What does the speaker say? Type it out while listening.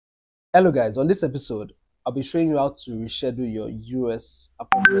Hello guys, on this episode, I'll be showing you how to reschedule your US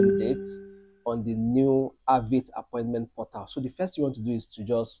appointment date on the new AVITS appointment portal. So the first thing you want to do is to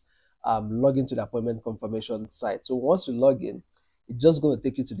just log into the appointment confirmation site. So once you log in, it's just going to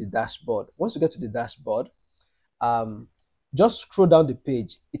take you to the dashboard. Once you get to the dashboard, um, just scroll down the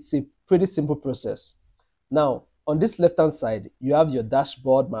page. It's a pretty simple process. Now, on this left-hand side, you have your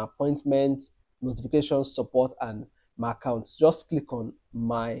dashboard, my appointment, notifications, support, and my accounts. Just click on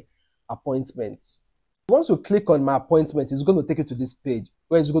my appointments. Once you click on my appointment, it's going to take you to this page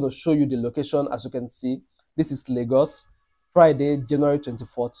where it's going to show you the location. As you can see, this is Lagos, Friday, January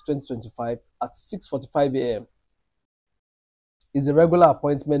 24th, 2025 at 6:45 a.m. It's a regular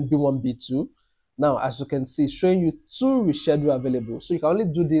appointment B1, B2. Now, as you can see, showing you two reschedule available. So you can only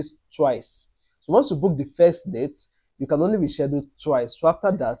do this twice. So once you book the first date, you can only reschedule twice. So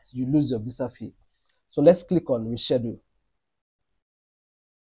after that, you lose your visa fee. So let's click on reschedule.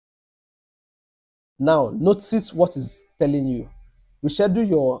 Now, notice what is telling you. Reschedule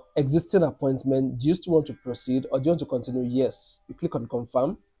your existing appointment. Do you still want to proceed or do you want to continue? Yes. You click on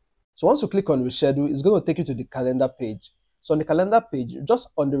confirm. So once you click on reschedule, it's going to take you to the calendar page. So on the calendar page, just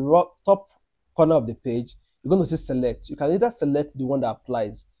on the top corner of the page, you're going to see select. You can either select the one that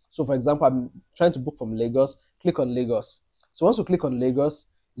applies. So for example, I'm trying to book from Lagos, click on Lagos. So once you click on Lagos,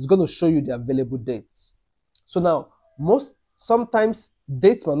 it's going to show you the available dates. So now, sometimes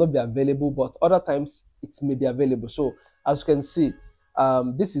dates might not be available, but other times it may be available. So as you can see,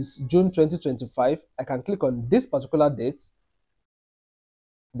 this is June 2025. I can click on this particular date,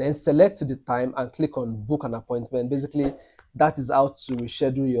 then select the time and click on book an appointment. Basically, that is how to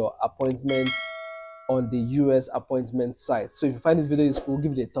reschedule your appointment on the US appointment site. So if you find this video useful,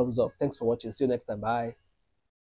 give it a thumbs up. Thanks for watching. See you next time. Bye.